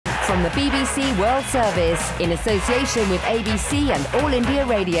from the BBC World Service in association with ABC and All India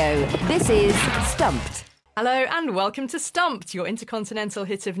Radio. This is Stumped. Hello and welcome to Stumped, your intercontinental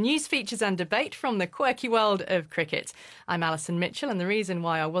hit of news, features and debate from the quirky world of cricket. I'm Alison Mitchell, and the reason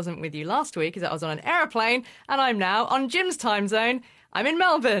why I wasn't with you last week is that I was on an aeroplane and I'm now on Jim's time zone. I'm in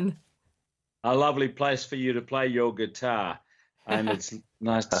Melbourne. A lovely place for you to play your guitar, and it's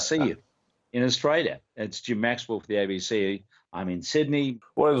nice to see you in Australia. It's Jim Maxwell for the ABC. I'm in Sydney.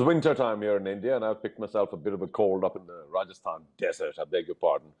 Well, it's winter time here in India, and I've picked myself a bit of a cold up in the Rajasthan desert, I beg your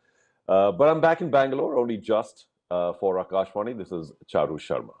pardon. But I'm back in Bangalore, only just for Akashvani. This is Charu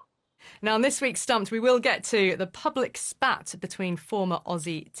Sharma. Now, in this week's Stumped, we will get to the public spat between former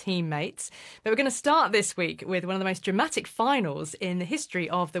Aussie teammates. But we're going to start this week with one of the most dramatic finals in the history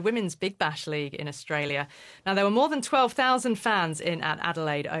of the Women's Big Bash League in Australia. Now, there were more than 12,000 fans in at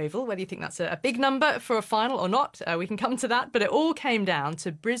Adelaide Oval. Whether you think that's a big number for a final or not, we can come to that. But it all came down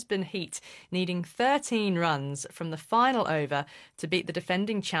to Brisbane Heat needing 13 runs from the final over to beat the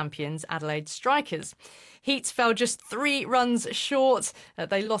defending champions Adelaide Strikers. Heat fell just 3 runs short.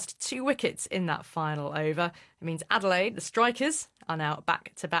 They lost 2 wickets in that final over. It means Adelaide, the Strikers, are now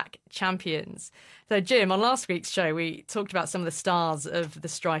back-to-back champions. So, Jim, on last week's show, we talked about some of the stars of the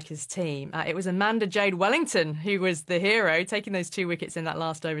Strikers team. It was Amanda Jade Wellington who was the hero, taking those 2 wickets in that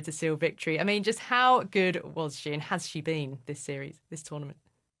last over to seal victory. I mean, just how good was she, and has she been this series, this tournament?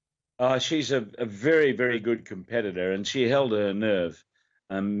 She's a very, very good competitor, and she held her nerve.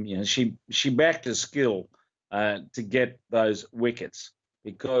 She backed her skill to get those wickets,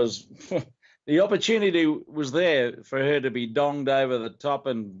 because the opportunity was there for her to be donged over the top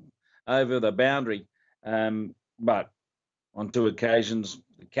and over the boundary. But on 2 occasions,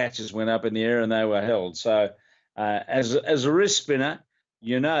 the catches went up in the air and they were held. So as a wrist spinner,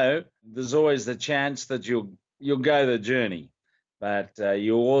 there's always the chance that you'll go the journey. But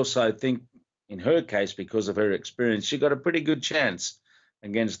you also think, in her case, because of her experience, she got a pretty good chance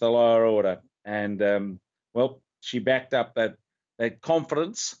against the lower order. And, she backed up that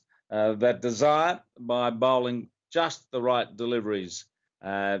confidence, that desire, by bowling just the right deliveries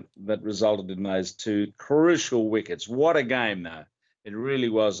that resulted in those 2 crucial wickets. What a game, though. It really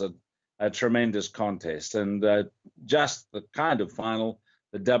was a tremendous contest, and just the kind of final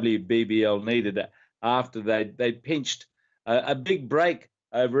the WBBL needed after they pinched a big break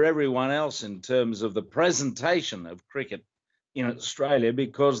over everyone else in terms of the presentation of cricket in Australia,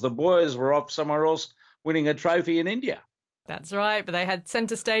 because the boys were off somewhere else winning a trophy in India. That's right, but they had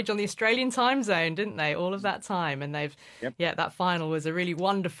centre stage on the Australian time zone, didn't they, all of that time? And that final was a really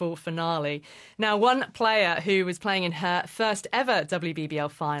wonderful finale. Now, one player who was playing in her first ever WBBL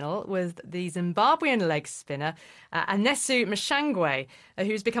final was the Zimbabwean leg spinner, Anesu Mushangwe,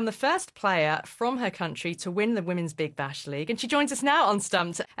 who's become the first player from her country to win the Women's Big Bash League. And she joins us now on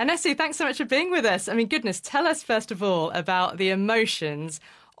Stumped. Anesu, thanks so much for being with us. I mean, goodness, tell us first of all about the emotions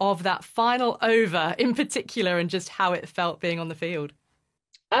of that final over in particular, and just how it felt being on the field.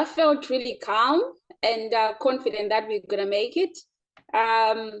 I felt really calm and confident that we're going to make it.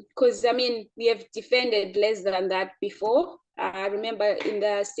 Because, we have defended less than that before. I remember in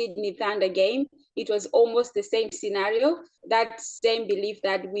the Sydney Thunder game, it was almost the same scenario, that same belief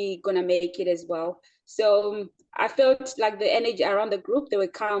that we're going to make it as well. So I felt like the energy around the group, they were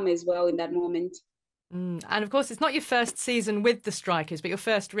calm as well in that moment. And of course, it's not your first season with the Strikers, but your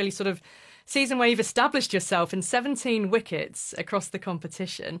first really sort of season where you've established yourself in 17 wickets across the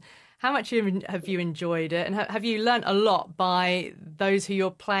competition. How much have you enjoyed it? And have you learnt a lot by those who you're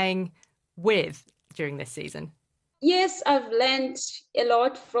playing with during this season? Yes, I've learned a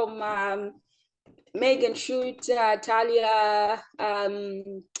lot from Megan Shute, Talia,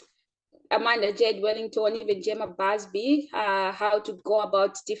 Amanda Jade Wellington, even Gemma Busby, how to go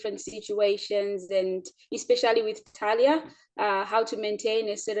about different situations, and especially with Talia, how to maintain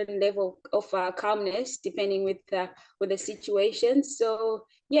a certain level of calmness depending with the situation. So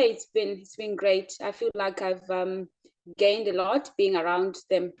yeah, it's been great. I feel like I've gained a lot being around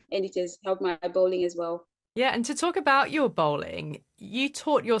them, and it has helped my bowling as well. Yeah, and to talk about your bowling, you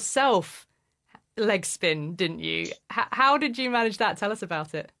taught yourself leg spin, didn't you? How did you manage that? Tell us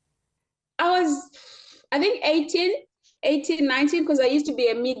about it. I was, I think 18, 19, because I used to be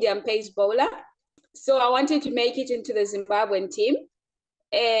a medium pace bowler. So I wanted to make it into the Zimbabwean team.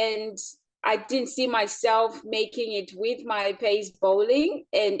 And I didn't see myself making it with my pace bowling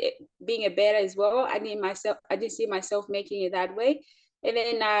and being a batter as well. I didn't see myself making it that way. And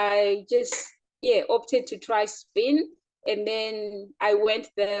then I just, opted to try spin. And then I went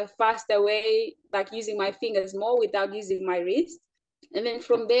the faster way, like using my fingers more without using my wrist. And then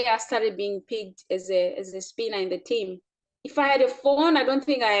from there, I started being picked as a spinner in the team. if I had a phone, I don't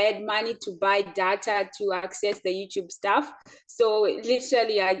think I had money to buy data to access the YouTube stuff. So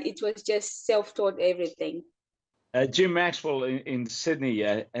literally, it was just self-taught everything. Jim Maxwell in Sydney,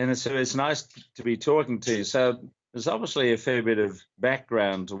 and it's nice to be talking to you. So there's obviously a fair bit of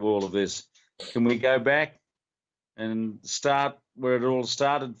background to all of this. Can we go back and start where it all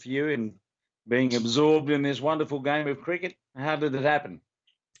started for you in being absorbed in this wonderful game of cricket? How did it happen?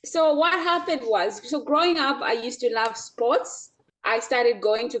 So what happened was, growing up, I used to love sports. I started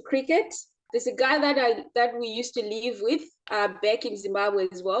going to cricket. There's a guy that we used to live with back in Zimbabwe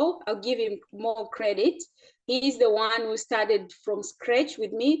as well. I'll give him more credit. He's the one who started from scratch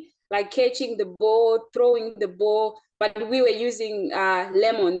with me, like catching the ball, throwing the ball, but we were using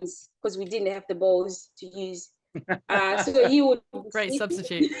lemons because we didn't have the balls to use. So he would great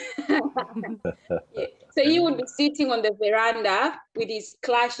substitute. Yeah. So he would be sitting on the veranda with his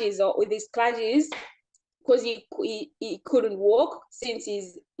clashes because he couldn't walk since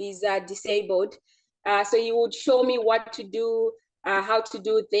he's disabled. So he would show me what to do, how to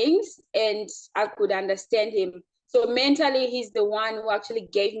do things, and I could understand him. So mentally, he's the one who actually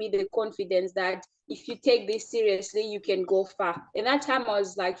gave me the confidence that if you take this seriously, you can go far. And that time I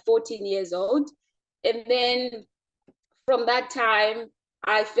was like 14 years old. And then from that time,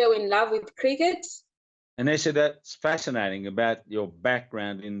 I fell in love with cricket. And they said that's fascinating about your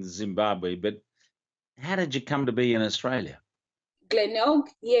background in Zimbabwe, but how did you come to be in Australia? Glenelg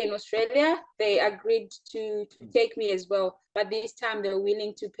here in Australia, they agreed to take me as well. But this time they were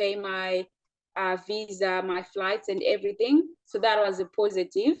willing to pay my visa, my flights and everything. So that was a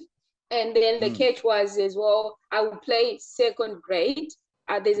positive. And then the catch was as well, I would play second grade.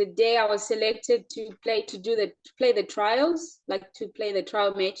 There's a day I was selected to play the trials, like to play the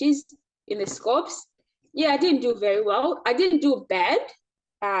trial matches in the scopes. Yeah, I didn't do very well. I didn't do bad.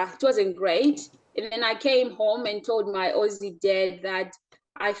 It wasn't great. And then I came home and told my Aussie dad that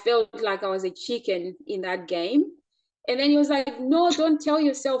I felt like I was a chicken in that game. And then he was like, no, don't tell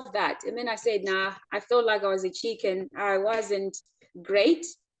yourself that. And then I said, nah, I felt like I was a chicken. I wasn't great,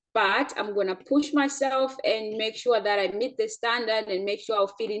 but I'm going to push myself and make sure that I meet the standard and make sure I'll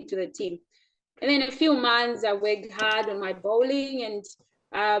fit into the team. And then a few months, I worked hard on my bowling and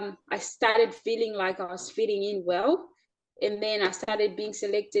I started feeling like I was fitting in well. And then I started being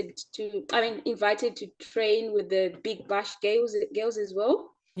invited to train with the Big Bash girls as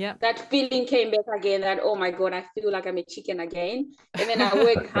well. Yeah. That feeling came back again that, oh my God, I feel like I'm a chicken again. And then I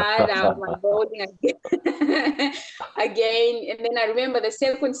worked hard on my bowling again. And then I remember the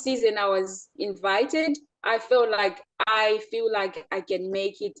second season I was invited. I feel like I can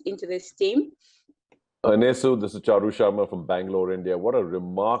make it into this team. Anesu, this is Charu Sharma from Bangalore, India. What a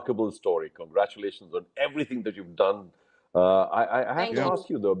remarkable story. Congratulations on everything that you've done. I have to ask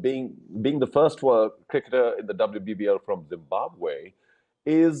you, though, being the first cricketer in the WBBL from Zimbabwe,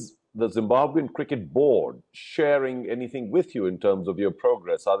 is the Zimbabwean Cricket Board sharing anything with you in terms of your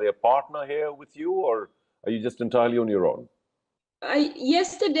progress? Are they a partner here with you, or are you just entirely on your own?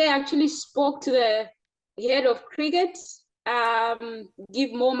 Yesterday, I actually spoke to the head of cricket,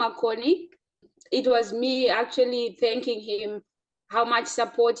 Give Mo Makoni. It was me actually thanking him how much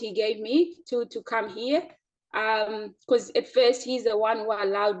support he gave me to come here. Because at first he's the one who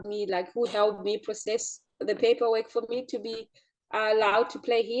allowed me, who helped me process the paperwork for me to be allowed to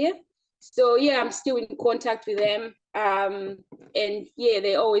play here. So yeah, I'm still in contact with them. And yeah,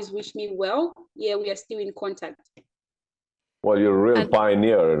 they always wish me well. Yeah, we are still in contact. Well, you're a real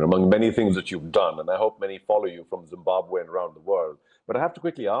pioneer and among many things that you've done, and I hope many follow you from Zimbabwe and around the world. But I have to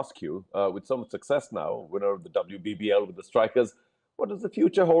quickly ask you, with some success now, winner of the WBBL with the Strikers, what does the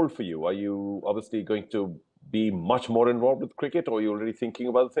future hold for you? Are you obviously going to be much more involved with cricket, or are you already thinking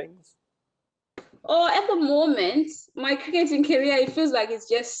about things? Oh, at the moment, my cricketing career, it feels like it's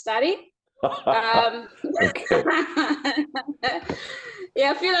just starting. Yeah,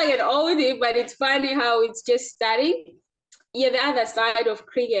 I feel like an oldie, but it's funny how it's just starting. Yeah, the other side of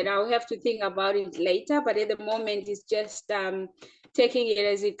cricket, I'll have to think about it later, but at the moment, it's just taking it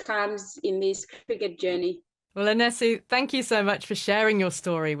as it comes in this cricket journey. Well, Anesu, thank you so much for sharing your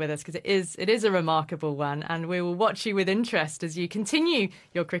story with us, because it is a remarkable one, and we will watch you with interest as you continue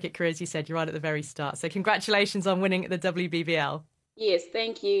your cricket career. As you said, you're right at the very start. So congratulations on winning the WBBL. Yes,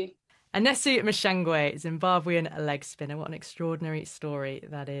 thank you. Anesu Mushangwe, Zimbabwean leg spinner. What an extraordinary story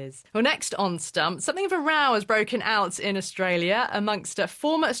that is. Well, next on Stumped, something of a row has broken out in Australia amongst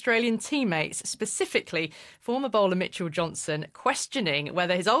former Australian teammates, specifically former bowler Mitchell Johnson, questioning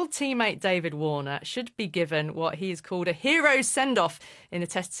whether his old teammate David Warner should be given what he has called a hero send-off in the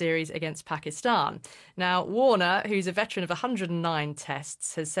Test series against Pakistan. Now, Warner, who's a veteran of 109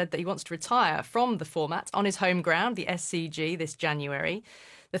 tests, has said that he wants to retire from the format on his home ground, the SCG, this January.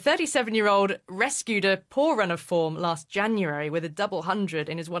 The 37-year-old rescued a poor run of form last January with a double hundred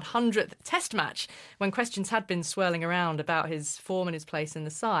in his 100th Test match, when questions had been swirling around about his form and his place in the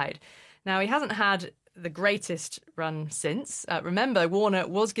side. Now, he hasn't had the greatest run since. Remember, Warner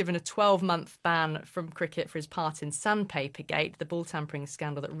was given a 12-month ban from cricket for his part in Sandpapergate, the ball tampering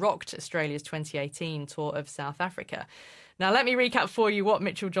scandal that rocked Australia's 2018 tour of South Africa. Now, let me recap for you what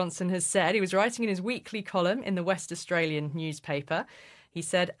Mitchell Johnson has said. He was writing in his weekly column in the West Australian newspaper. He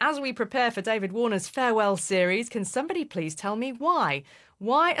said, "As we prepare for David Warner's farewell series, can somebody please tell me why?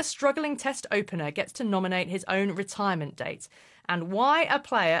 Why a struggling Test opener gets to nominate his own retirement date? And why a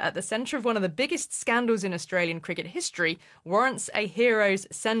player at the centre of one of the biggest scandals in Australian cricket history warrants a hero's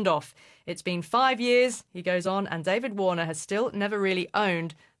send-off? It's been 5 years," he goes on, "and David Warner has still never really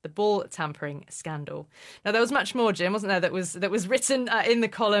owned the ball tampering scandal." Now, there was much more, Jim, wasn't there, that was written in the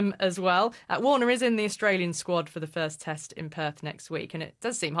column as well. Warner is in the Australian squad for the first Test in Perth next week, and it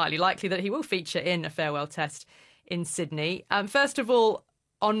does seem highly likely that he will feature in a farewell Test in Sydney. First of all,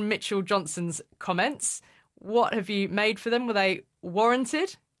 on Mitchell Johnson's comments, what have you made for them? Were they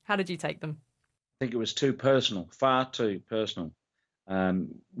warranted? How did you take them? I think it was too personal, far too personal.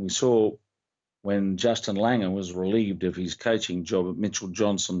 We saw when Justin Langer was relieved of his coaching job, Mitchell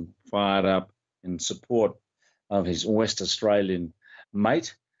Johnson fired up in support of his West Australian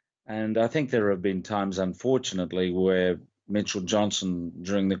mate. And I think there have been times, unfortunately, where Mitchell Johnson,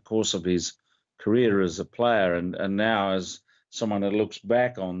 during the course of his career as a player and now as someone that looks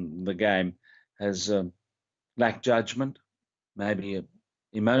back on the game, has lacked judgment, maybe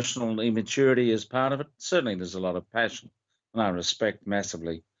emotional immaturity as part of it. Certainly there's a lot of passion, and I respect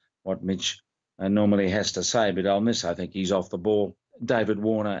massively what Mitch normally has to say, but I'll miss, I think he's off the ball. David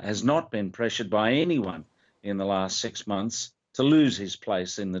Warner has not been pressured by anyone in the last 6 months to lose his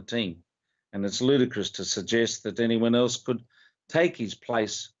place in the team. And it's ludicrous to suggest that anyone else could take his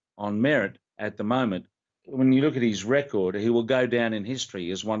place on merit at the moment. When you look at his record, he will go down in history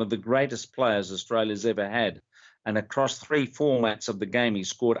as one of the greatest players Australia's ever had. And across 3 formats of the game, he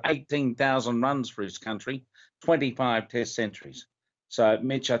scored 18,000 runs for his country, 25 Test centuries. So,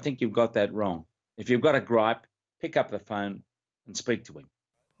 Mitch, I think you've got that wrong. If you've got a gripe, pick up the phone and speak to him.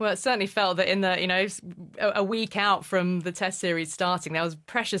 Well, it certainly felt that in the, a week out from the Test series starting, there was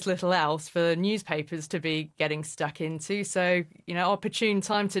precious little else for newspapers to be getting stuck into. So, opportune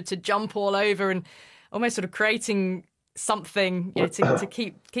time to jump all over and almost sort of creating something to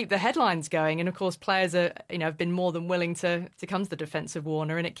keep the headlines going. And of course, players are have been more than willing to come to the defence of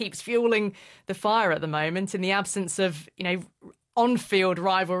Warner, and it keeps fueling the fire at the moment in the absence of on-field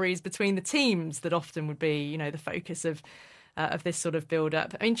rivalries between the teams that often would be the focus of this sort of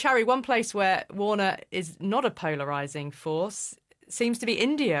build-up. I mean, Charu, one place where Warner is not a polarising force seems to be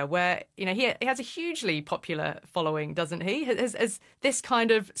India, where he has a hugely popular following, doesn't he? Has this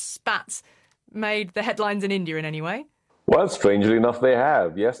kind of spat made the headlines in India in any way? Well, strangely enough, they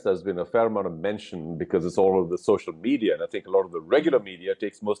have. Yes, there's been a fair amount of mention because it's all of the social media. And I think a lot of the regular media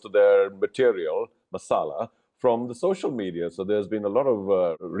takes most of their material, masala, from the social media. So there's been a lot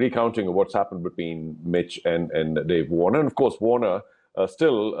of recounting of what's happened between Mitch and Dave Warner. And of course, Warner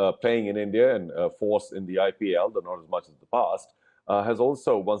still playing in India and force in the IPL, though not as much as the past, has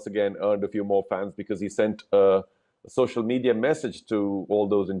also once again earned a few more fans because he sent a social media message to all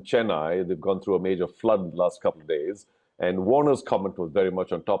those in Chennai. They've gone through a major flood the last couple of days. And Warner's comment was very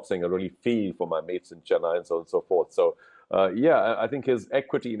much on top, saying, I really feel for my mates in Chennai and so on and so forth. So, I think his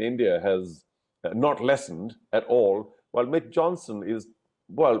equity in India has not lessened at all, while Mitch Johnson is,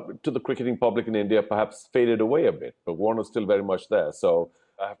 to the cricketing public in India, perhaps faded away a bit. But Warner's still very much there. So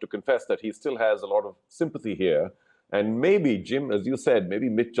I have to confess that he still has a lot of sympathy here. And maybe, Jim, as you said, maybe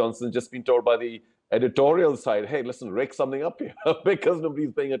Mitch Johnson's just been told by the editorial side, hey, listen, rake something up here, because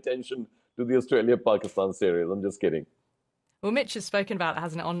nobody's paying attention to the Australia-Pakistan series. I'm just kidding. Well, Mitch has spoken about it,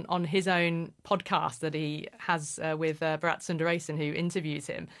 hasn't it, on his own podcast that he has with Bharat Sundaresan, who interviews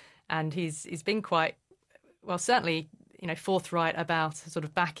him. And he's been quite, certainly, forthright about sort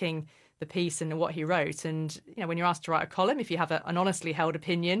of backing the piece and what he wrote. And, when you're asked to write a column, if you have an honestly held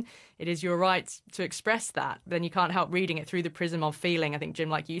opinion, it is your right to express that. Then you can't help reading it through the prism of feeling. I think,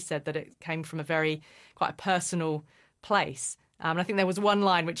 Jim, like you said, that it came from quite a personal place. And I think there was one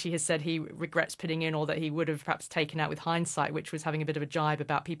line which he has said he regrets putting in, or that he would have perhaps taken out with hindsight, which was having a bit of a jibe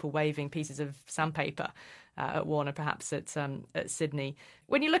about people waving pieces of sandpaper at Warner, perhaps at Sydney.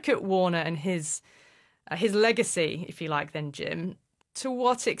 When you look at Warner and his legacy, if you like, then, Jim, to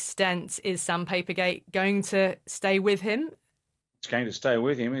what extent is Sandpapergate going to stay with him? It's going to stay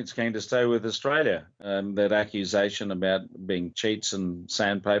with him. It's going to stay with Australia. That accusation about being cheats and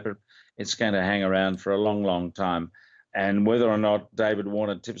sandpaper, it's going to hang around for a long, long time. And whether or not David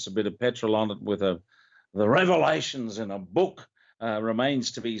Warner tips a bit of petrol on it with the revelations in a book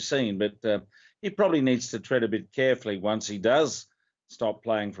remains to be seen. But he probably needs to tread a bit carefully once he does stop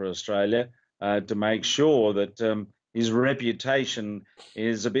playing for Australia to make sure that his reputation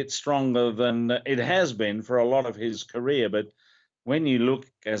is a bit stronger than it has been for a lot of his career. But when you look,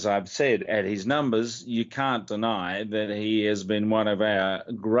 as I've said, at his numbers, you can't deny that he has been one of our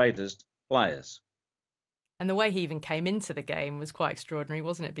greatest players. And the way he even came into the game was quite extraordinary,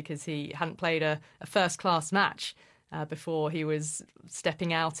 wasn't it? Because he hadn't played a first-class match before he was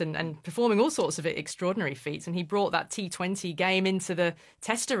stepping out and performing all sorts of extraordinary feats. And he brought that T20 game into the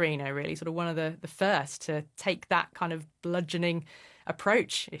test arena, really, sort of one of the first to take that kind of bludgeoning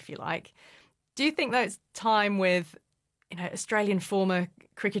approach, if you like. Do you think that it's time with, Australian former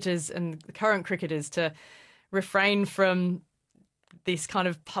cricketers and the current cricketers to refrain from this kind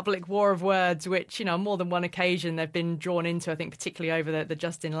of public war of words, which, on more than one occasion they've been drawn into, I think, particularly over the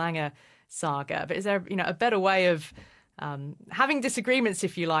Justin Langer saga? But is there, a better way of having disagreements,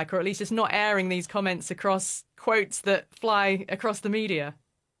 if you like, or at least just not airing these comments across quotes that fly across the media?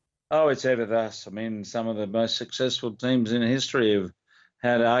 Oh, it's ever thus. I mean, some of the most successful teams in history have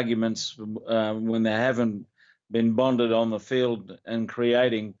had arguments when they haven't been bonded on the field and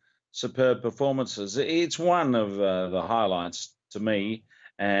creating superb performances. It's one of the highlights to me,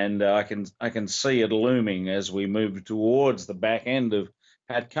 and I can see it looming as we move towards the back end of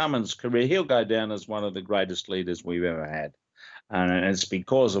Pat Cummins' career. He'll go down as one of the greatest leaders we've ever had, and it's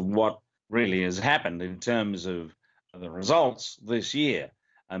because of what really has happened in terms of the results this year.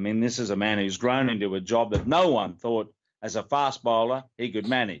 I mean, this is a man who's grown into a job that no one thought as a fast bowler he could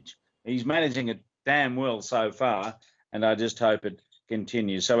manage. He's managing it damn well so far, and I just hope it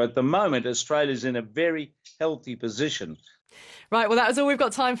continues. So at the moment, Australia's in a very healthy position. Right, well, that was all we've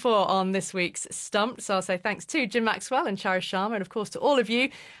got time for on this week's Stumped. So I'll say thanks to Jim Maxwell and Charu Sharma, and of course to all of you,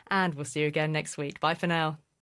 and we'll see you again next week. Bye for now.